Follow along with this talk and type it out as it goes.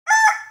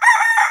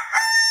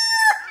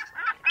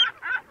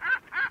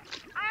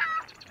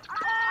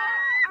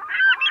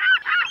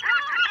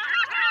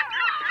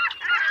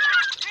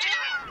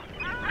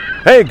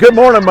Hey, good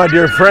morning, my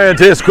dear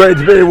friends. It's great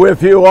to be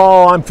with you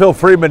all. I'm Phil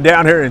Freeman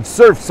down here in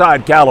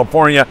Surfside,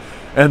 California,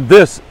 and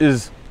this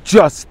is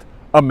just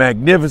a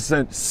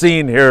magnificent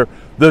scene here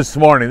this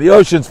morning. The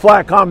ocean's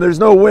flat calm, there's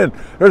no wind.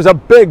 There's a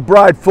big,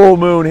 bright full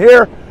moon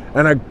here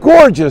and a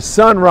gorgeous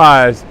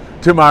sunrise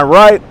to my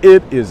right.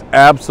 It is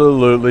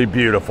absolutely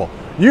beautiful.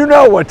 You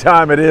know what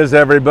time it is,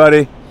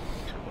 everybody.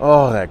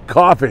 Oh, that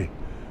coffee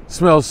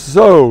smells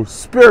so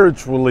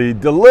spiritually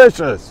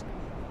delicious.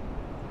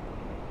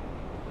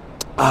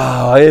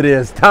 Oh, it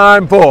is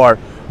time for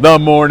the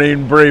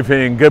morning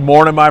briefing. Good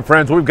morning, my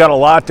friends. We've got a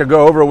lot to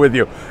go over with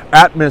you.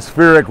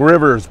 Atmospheric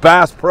Rivers,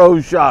 Bass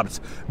Pro Shops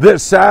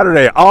this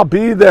Saturday. I'll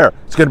be there.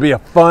 It's going to be a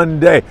fun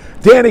day.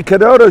 Danny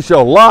Cadoto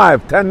Show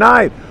live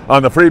tonight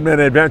on the Freedman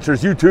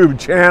Adventures YouTube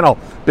channel.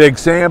 Big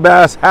sand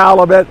bass,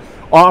 halibut,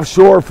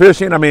 offshore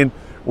fishing. I mean,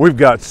 we've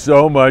got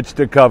so much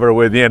to cover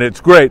with you, and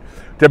it's great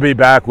to be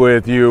back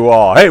with you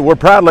all. Hey, we're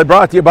proudly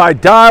brought to you by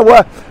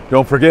Daiwa.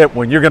 Don't forget,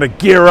 when you're going to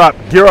gear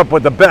up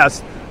with the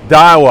best,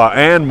 Daiwa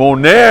and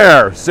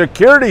Monair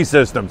Security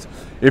Systems.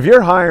 If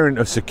you're hiring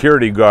a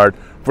security guard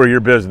for your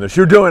business,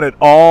 you're doing it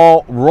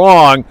all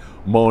wrong.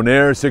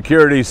 Monair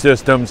Security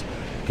Systems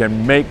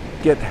can make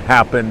it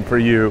happen for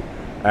you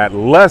at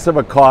less of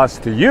a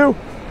cost to you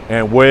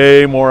and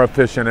way more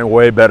efficient and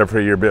way better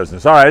for your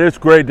business. All right, it's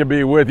great to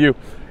be with you.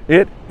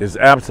 It is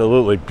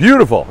absolutely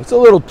beautiful. It's a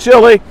little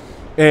chilly,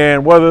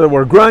 and whether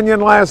we're grunion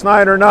last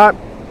night or not,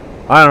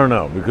 I don't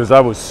know, because I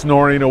was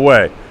snoring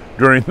away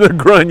during the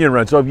grunion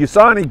run. So if you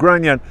saw any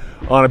grunion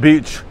on a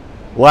beach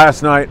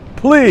last night,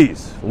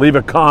 please leave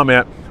a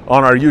comment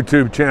on our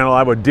YouTube channel.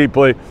 I would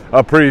deeply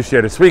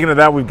appreciate it. Speaking of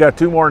that, we've got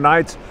 2 more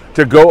nights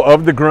to go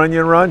of the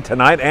grunion run,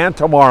 tonight and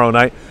tomorrow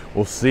night.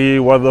 We'll see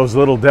whether those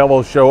little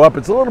devils show up.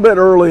 It's a little bit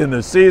early in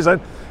the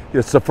season.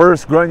 It's the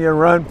first grunion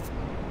run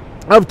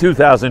of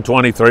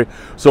 2023,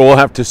 so we'll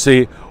have to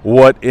see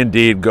what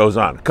indeed goes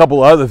on. A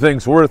couple of other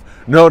things worth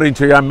noting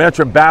to you. I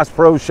mentioned Bass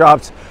Pro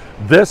Shops.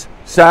 This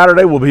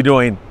Saturday we'll be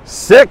doing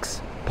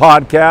 6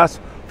 podcasts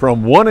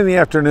from 1 in the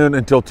afternoon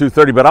until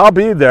 2:30, but I'll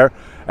be there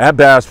at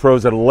Bass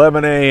Pros at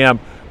 11 a.m.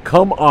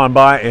 Come on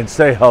by and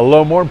say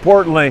hello. More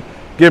importantly,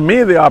 give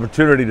me the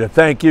opportunity to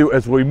thank you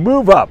as we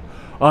move up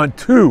on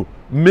 2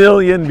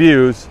 million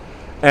views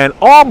and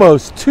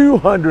almost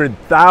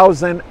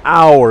 200,000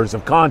 hours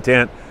of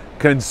content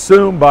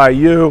consumed by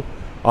you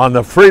on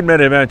the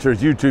Freedman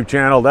Adventures YouTube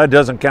channel. That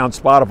doesn't count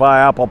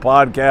Spotify, Apple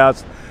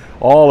Podcasts,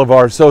 all of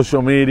our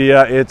social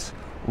media. It's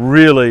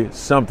really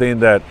something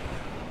that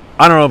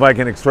I don't know if I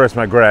can express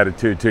my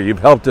gratitude to. You've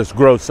helped us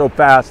grow so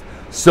fast,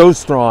 so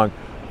strong.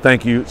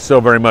 Thank you so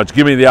very much.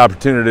 Give me the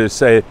opportunity to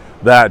say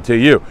that to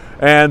you.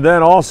 And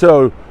then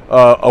also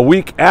a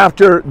week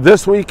after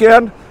this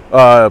weekend,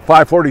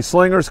 540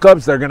 Slingers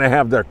Clubs, they're going to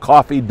have their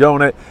coffee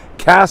donut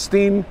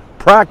casting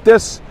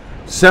practice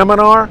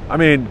seminar. I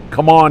mean,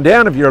 come on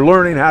down if you're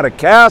learning how to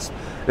cast,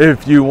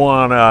 if you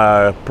want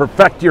to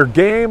perfect your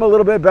game a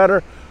little bit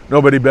better.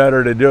 Nobody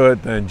better to do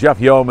it than Jeff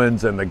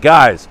Yeomans and the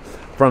guys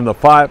from the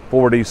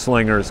 540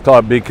 Slingers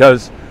Club,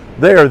 because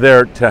they are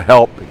there to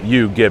help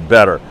you get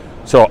better.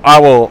 So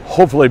I will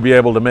hopefully be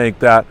able to make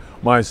that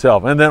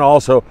myself. And then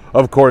also,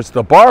 of course,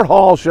 the Bar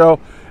Hall Show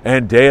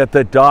and Day at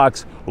the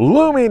Docks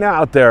looming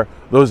out there.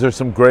 Those are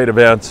some great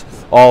events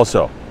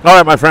also. All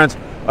right, my friends,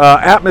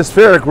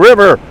 Atmospheric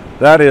River,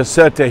 that is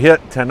set to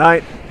hit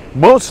tonight,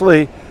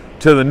 mostly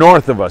to the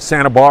north of us,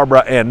 Santa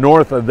Barbara and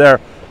north of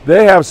there.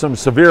 They have some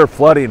severe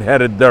flooding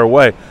headed their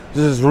way.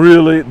 This is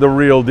really the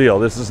real deal.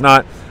 This is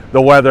not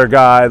the weather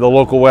guy, the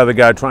local weather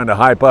guy trying to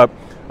hype up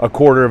a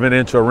 1/4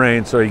 inch of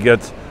rain so he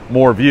gets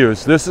more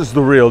views. This is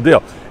the real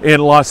deal. In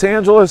Los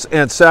Angeles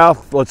and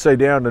south, let's say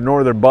down to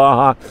northern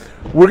Baja,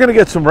 we're going to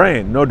get some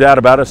rain, no doubt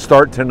about it.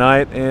 Start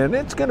tonight, and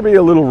it's going to be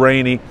a little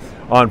rainy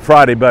on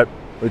Friday, but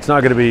it's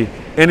not going to be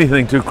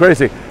anything too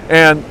crazy.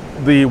 And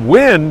the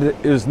wind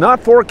is not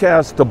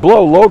forecast to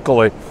blow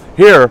locally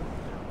here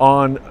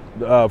on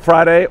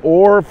Friday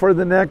or for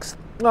the next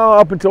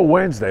up until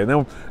Wednesday. And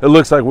then it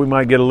looks like we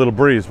might get a little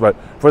breeze, but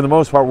for the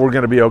most part we're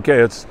going to be okay.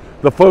 It's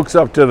the folks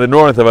up to the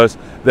north of us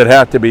that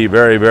have to be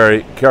very,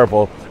 very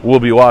careful. We'll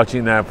be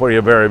watching that for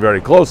you very,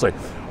 very closely.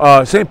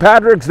 St.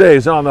 Patrick's Day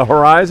is on the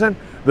horizon,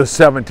 the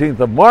 17th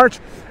of March,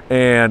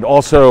 and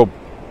also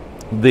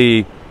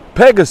the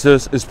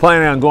Pegasus is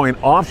planning on going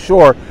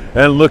offshore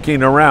and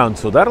looking around.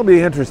 So that'll be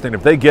interesting.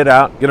 If they get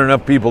out, get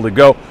enough people to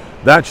go,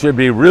 that should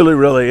be really,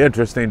 really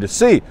interesting to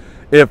see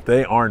if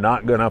they are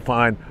not going to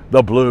find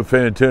the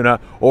bluefin tuna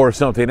or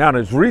something out.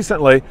 As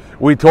recently,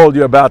 we told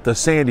you about the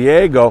San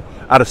Diego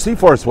out of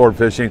Seaforth Sport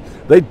Fishing.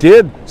 They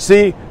did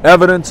see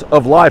evidence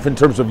of life in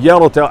terms of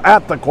yellowtail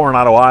at the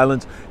Coronado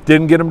Islands.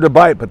 Didn't get them to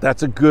bite, but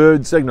that's a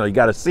good signal. You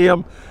got to see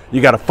them,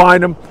 you got to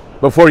find them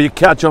before you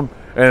catch them,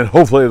 and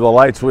hopefully the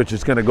light switch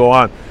is going to go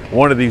on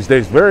one of these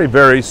days very,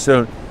 very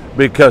soon,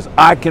 because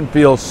I can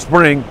feel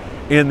spring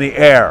in the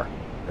air.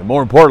 And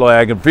more importantly,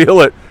 I can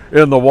feel it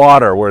in the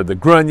water, where the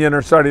grunion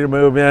are starting to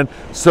move in.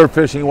 Surf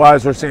fishing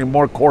wise, we're seeing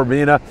more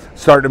corvina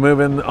starting to move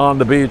in on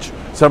the beach.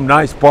 Some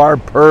nice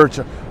barb perch,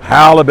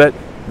 halibut,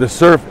 the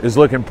surf is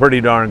looking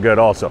pretty darn good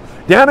also.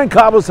 Down in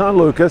Cabo San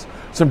Lucas,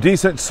 some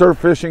decent surf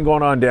fishing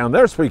going on down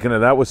there. Speaking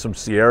of that, with some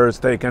Sierras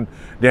taken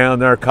down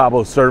there.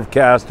 Cabo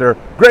Surfcaster,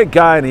 great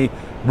guy, and he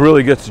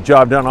really gets the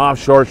job done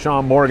offshore.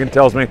 Sean Morgan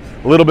tells me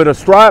a little bit of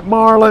striped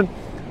marlin,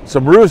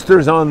 some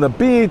roosters on the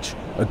beach,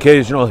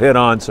 occasional hit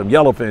on some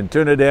yellowfin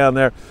tuna down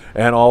there,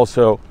 and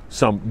also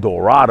some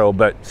dorado,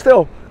 but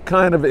still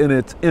kind of in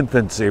its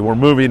infancy. We're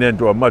moving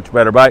into a much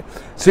better bite.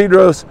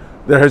 Cedros,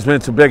 there has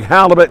been some big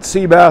halibut,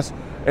 sea bass,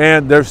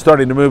 and they're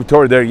starting to move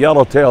toward their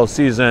yellowtail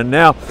season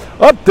now.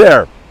 Up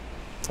there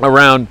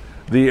around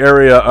the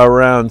area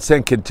around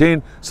San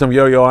Quintin, some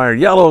yo-yo iron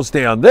yellows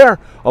down there,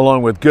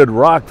 along with good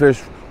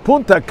rockfish.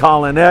 Punta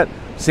Colonet,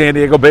 San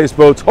Diego based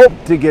boats hope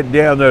to get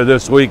down there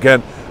this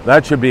weekend.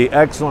 That should be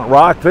excellent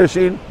rock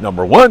fishing,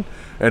 number one.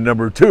 And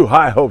number two,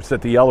 high hopes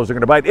that the yellows are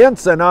going to bite.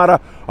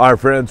 Ensenada, our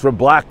friends from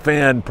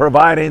Blackfin,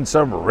 providing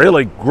some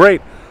really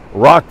great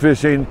rock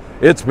fishing.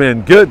 It's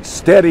been good,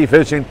 steady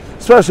fishing,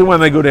 especially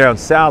when they go down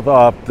south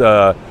off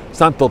the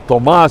Santo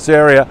Tomas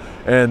area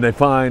and they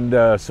find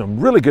some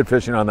really good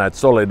fishing on that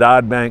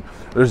Soledad bank.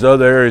 There's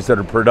other areas that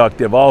are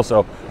productive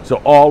also. So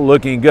all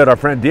looking good. Our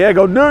friend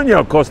Diego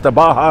Nuno, Costa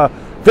Baja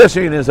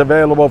Fishing is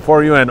available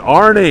for you. And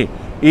Arnie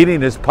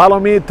eating his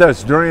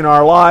palomitas during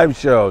our live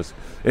shows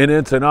in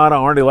Ensenada.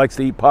 Arnie likes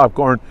to eat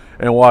popcorn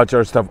and watch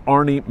our stuff.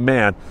 Arnie,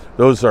 man,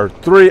 those are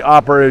 3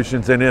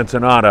 operations in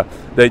Ensenada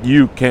that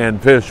you can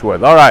fish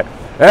with. All right,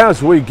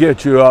 as we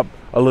get you up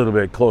a little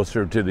bit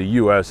closer to the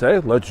USA,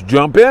 let's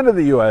jump into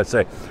the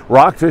USA.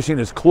 Rock fishing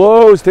is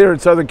closed here in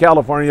Southern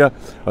California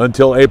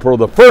until April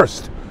the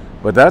 1st,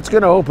 but that's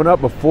going to open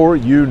up before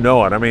you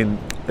know it. I mean,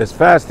 as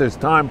fast as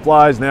time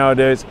flies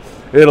nowadays,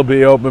 it'll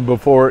be open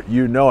before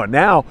you know it.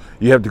 Now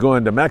you have to go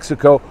into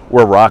Mexico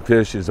where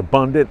rockfish is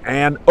abundant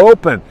and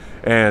open.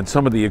 And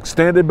some of the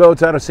extended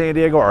boats out of San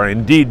Diego are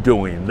indeed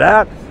doing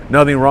that.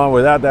 Nothing wrong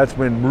with that. That's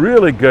been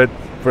really good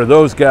for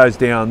those guys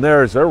down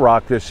there, as their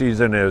rockfish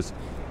season is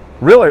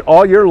really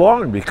all year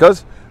long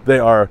because they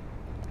are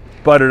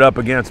butted up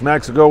against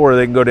Mexico where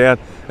they can go down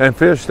and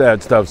fish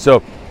that stuff.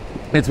 So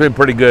it's been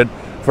pretty good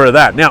for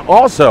that. Now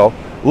also,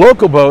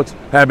 local boats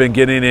have been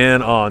getting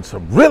in on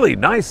some really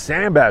nice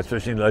sand bass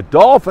fishing. The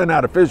Dolphin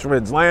out of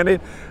Fisherman's Landing,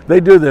 they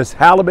do this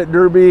halibut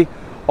derby.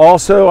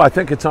 Also, I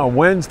think it's on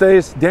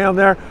Wednesdays down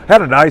there.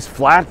 Had a nice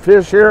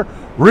flatfish here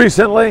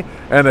recently,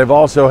 and they've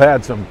also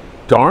had some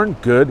darn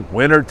good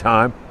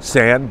wintertime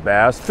sand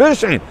bass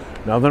fishing.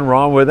 Nothing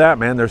wrong with that,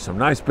 man. There's some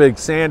nice big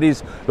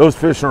sandies. Those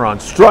fish are on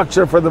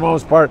structure for the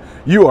most part.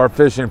 You are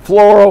fishing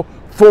fluoro,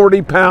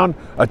 40-pound,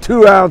 a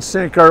 2-ounce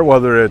sinker,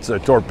 whether it's a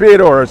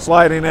torpedo or a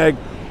sliding egg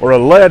or a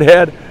lead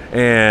head,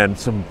 and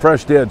some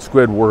fresh dead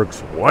squid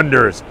works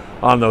wonders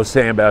on those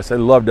sand bass. They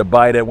love to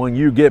bite it when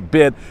you get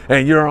bit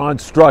and you're on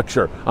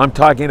structure. I'm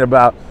talking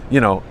about,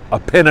 a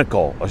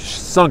pinnacle, a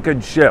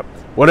sunken ship,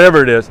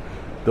 whatever it is.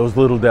 Those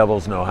little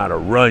devils know how to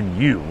run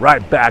you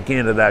right back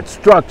into that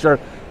structure.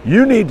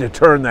 You need to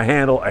turn the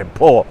handle and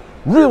pull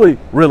really,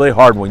 really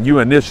hard when you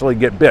initially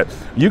get bit.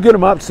 You get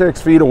them up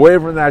 6 feet away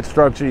from that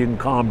structure, you can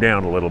calm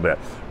down a little bit.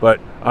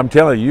 But I'm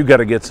telling you, you got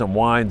to get some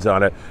winds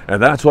on it.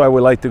 And that's why we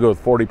like to go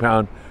with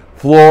 40-pound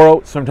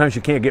fluoro. Sometimes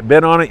you can't get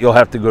bit on it. You'll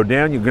have to go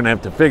down. You're going to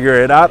have to figure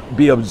it out.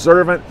 Be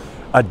observant.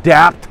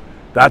 Adapt.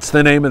 That's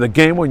the name of the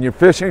game when you're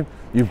fishing.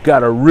 You've got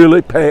to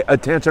really pay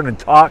attention and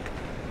talk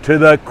to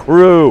the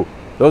crew.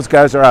 Those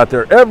guys are out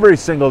there every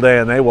single day,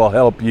 and they will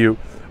help you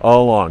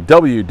along.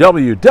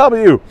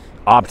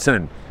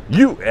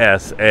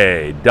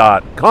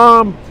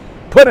 www.opsonusa.com.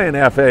 Put in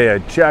FA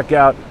at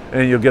checkout,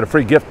 and you'll get a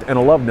free gift and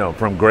a love note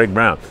from Greg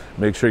Brown.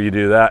 Make sure you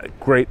do that.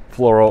 Great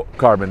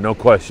fluorocarbon, no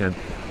question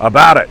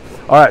about it.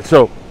 All right,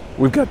 so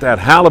we've got that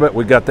halibut,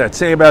 we've got that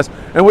sand bass,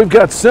 and we've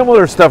got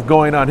similar stuff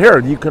going on here.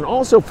 You can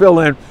also fill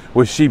in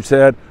with sheep's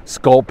head,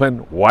 sculpin,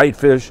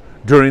 whitefish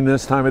during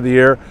this time of the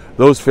year.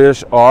 Those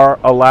fish are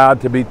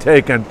allowed to be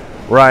taken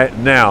right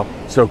now.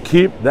 So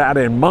keep that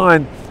in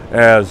mind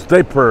as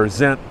they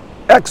present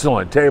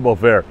excellent table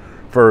fare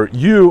for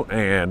you.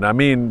 And I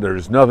mean,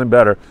 there's nothing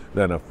better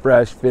than a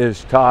fresh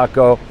fish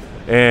taco.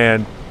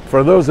 And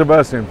for those of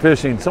us in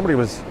fishing, it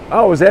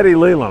was Eddie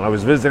Leland. I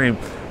was visiting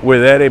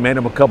with Eddie, made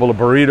him a couple of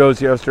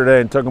burritos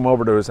yesterday and took him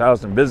over to his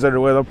house and visited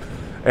with him.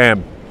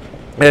 And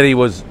Eddie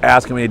was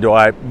asking me, do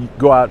I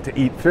go out to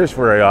eat fish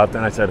very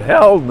often? I said,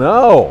 hell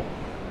no.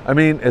 I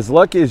mean, as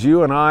lucky as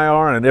you and I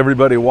are, and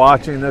everybody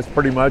watching this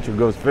pretty much who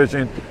goes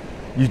fishing,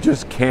 you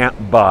just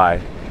can't buy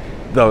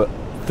the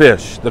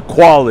fish, the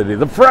quality,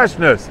 the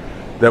freshness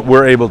that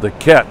we're able to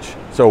catch.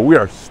 So we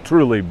are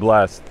truly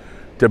blessed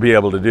to be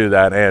able to do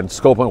that. And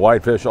sculpin,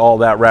 whitefish, all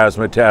that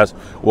razzmatazz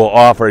will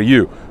offer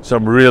you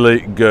some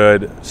really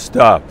good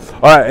stuff.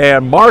 All right,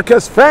 and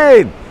Marcus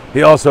Fain,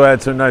 he also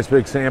had some nice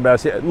big sand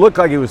bass. It looked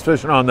like he was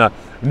fishing on the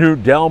new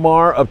Del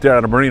Mar up there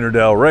out of Marina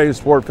Del Rey,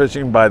 sport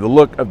fishing by the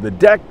look of the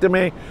deck to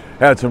me.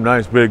 had some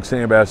nice big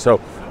sand bass.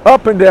 So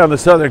up and down the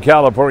Southern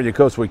California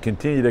coast, we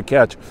continue to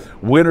catch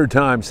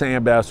wintertime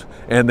sand bass,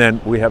 and then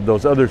we have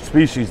those other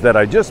species that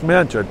I just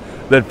mentioned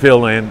that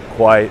fill in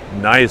quite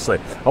nicely.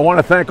 I want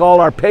to thank all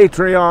our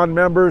Patreon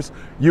members.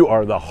 You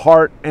are the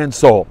heart and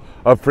soul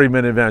of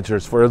Freedman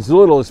Adventures. For as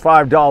little as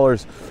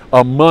 $5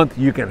 a month,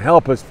 you can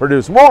help us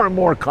produce more and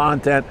more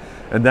content,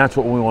 and that's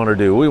what we want to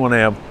do. We want to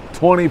have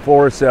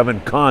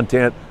 24/7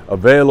 content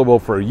available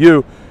for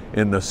you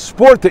in the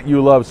sport that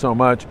you love so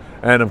much.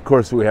 And of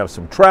course, we have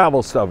some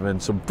travel stuff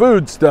and some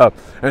food stuff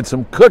and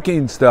some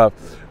cooking stuff.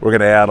 We're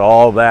going to add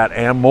all that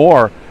and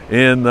more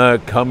in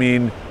the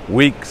coming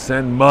weeks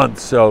and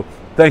months. So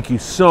thank you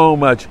so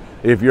much.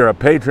 If you're a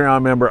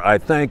Patreon member, I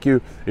thank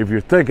you. If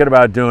you're thinking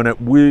about doing it,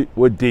 we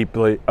would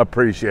deeply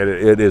appreciate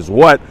it. It is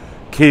what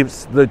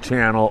keeps the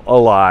channel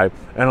alive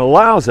and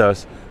allows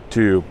us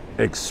to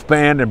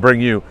expand and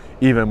bring you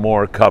even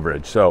more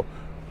coverage. So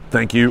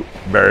thank you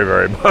very,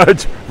 very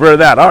much for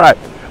that. All right.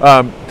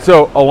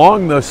 So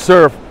along the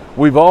surf,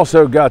 we've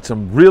also got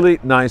some really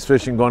nice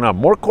fishing going on.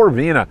 More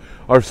Corvina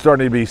are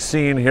starting to be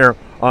seen here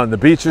on the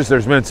beaches.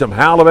 There's been some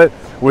halibut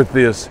with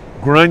this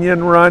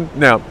grunion run.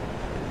 Now,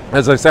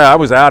 as I said, I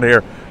was out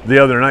here the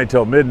other night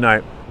till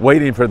midnight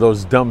waiting for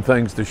those dumb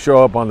things to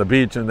show up on the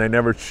beach, and they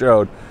never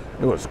showed.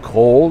 It was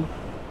cold.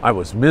 I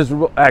was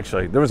miserable.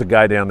 Actually, there was a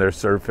guy down there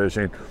surf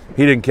fishing.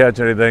 He didn't catch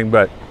anything,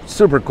 but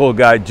super cool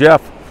guy.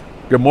 Jeff,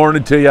 good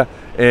morning to you.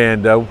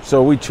 And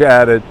so we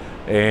chatted,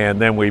 and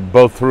then we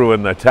both threw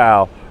in the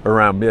towel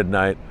around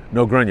midnight.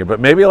 No grunion.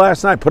 But maybe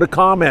last night, put a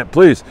comment,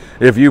 please,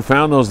 if you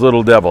found those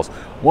little devils.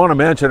 Want to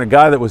mention a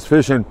guy that was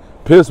fishing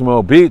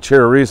Pismo Beach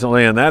here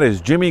recently, and that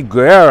is Jimmy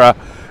Guerra.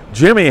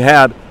 Jimmy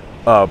had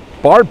a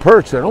barred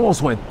perch that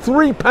almost went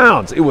 3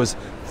 pounds. It was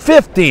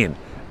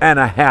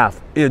 15.5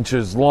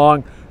 inches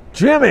long.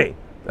 Jimmy,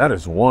 that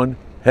is one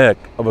heck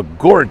of a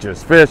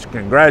gorgeous fish.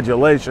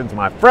 Congratulations,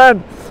 my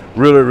friend.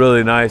 Really,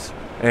 really nice.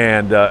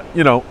 And,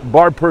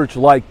 barred perch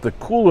like the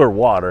cooler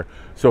water.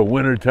 So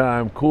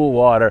wintertime, cool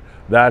water,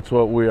 that's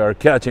what we are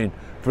catching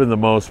for the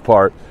most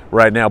part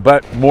right now.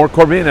 But more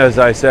Corvina, as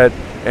I said,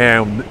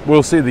 and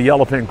we'll see the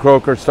yellowfin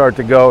croaker start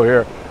to go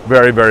here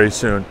very, very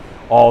soon.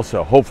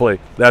 Also, hopefully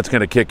that's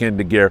going to kick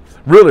into gear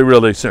really,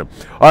 really soon.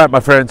 All right, my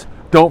friends,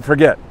 don't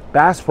forget,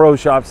 Bass Pro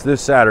Shops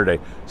this Saturday.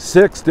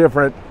 6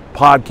 different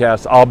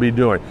podcasts I'll be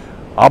doing.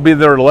 I'll be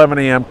there at 11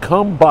 a.m.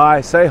 Come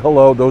by, say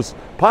hello. Those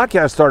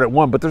podcasts start at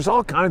 1, but there's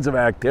all kinds of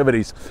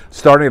activities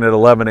starting at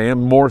 11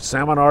 a.m. More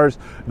seminars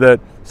that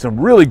some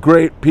really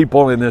great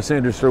people in this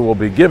industry will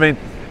be giving.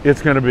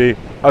 It's going to be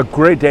a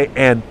great day,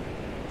 and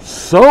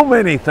so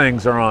many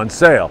things are on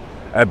sale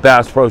at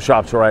Bass Pro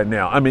Shops right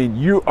now. I mean,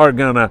 you are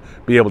going to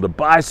be able to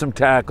buy some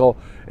tackle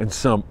and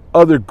some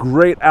other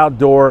great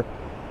outdoor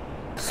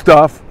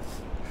stuff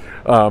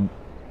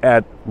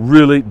at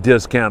really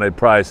discounted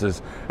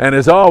prices. And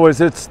as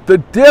always, it's the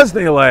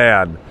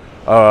Disneyland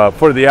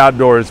for the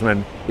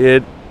outdoorsman.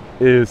 It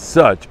is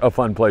such a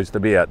fun place to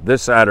be at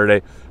this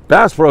Saturday.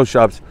 Bass Pro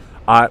Shops,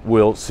 I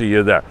will see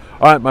you there.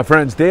 All right, my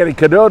friends, Danny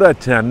Cadota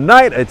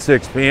tonight at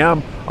 6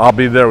 p.m. I'll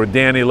be there with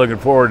Danny. Looking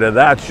forward to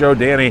that show.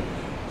 Danny,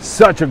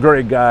 such a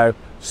great guy.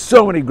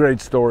 So many great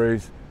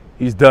stories.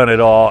 He's done it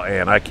all,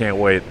 and I can't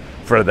wait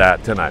for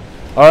that tonight.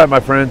 All right, my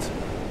friends,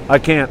 I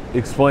can't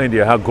explain to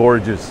you how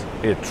gorgeous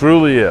it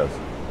truly is.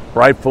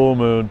 Bright full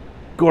moon,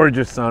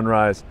 gorgeous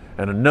sunrise,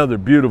 and another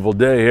beautiful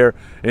day here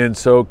in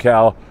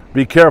SoCal.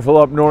 Be careful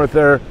up north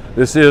there.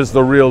 This is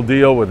the real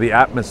deal with the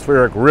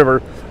atmospheric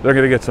river. They're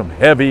going to get some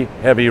heavy,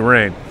 heavy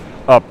rain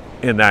up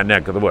in that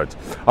neck of the woods.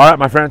 All right,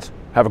 my friends,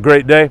 have a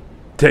great day.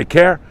 Take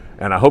care,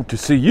 and I hope to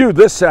see you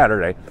this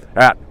Saturday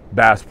at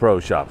Bass Pro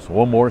Shops.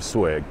 One more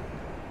swig.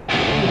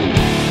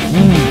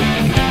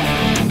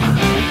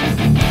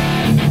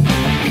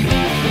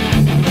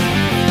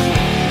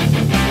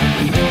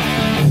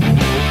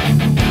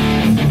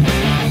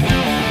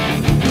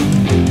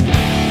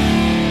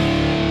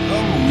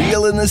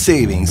 In the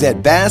savings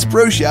at Bass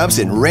Pro Shops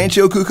in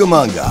Rancho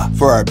Cucamonga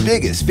for our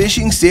biggest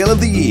fishing sale of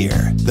the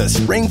year. The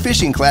Spring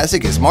Fishing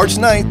Classic is March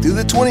 9th through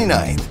the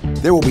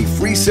 29th. There will be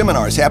free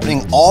seminars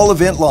happening all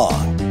event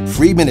long.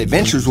 Freedman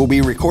Adventures will be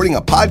recording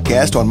a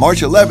podcast on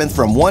March 11th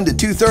from 1 to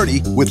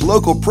 2:30 with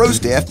local pro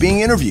staff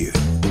being interviewed.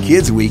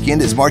 Kids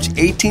Weekend is March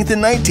 18th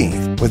and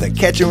 19th with a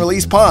catch and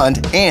release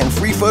pond and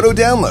free photo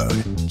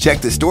download.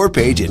 Check the store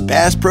page at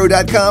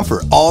BassPro.com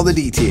for all the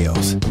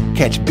details.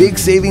 Catch big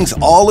savings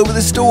all over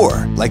the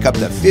store, like up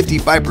to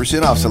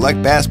 55% off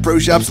select Bass Pro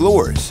Shops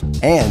lures.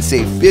 And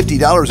save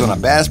 $50 on a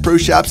Bass Pro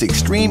Shops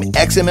Extreme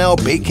XML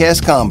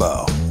Baitcast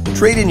Combo.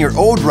 Trade in your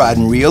old rod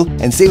and reel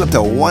and save up to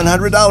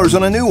 $100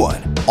 on a new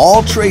one.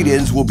 All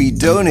trade-ins will be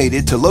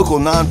donated to local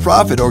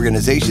nonprofit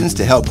organizations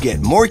to help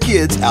get more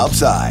kids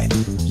outside.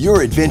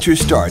 Your adventure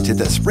starts at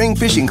the Spring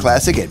Fishing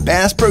Classic at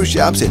Bass Pro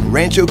Shops in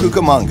Rancho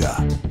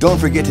Cucamonga. Don't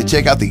forget to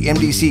check out the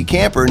MDC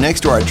camper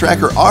next to our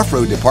Tracker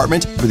Off-Road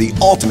department for the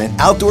ultimate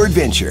outdoor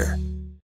adventure.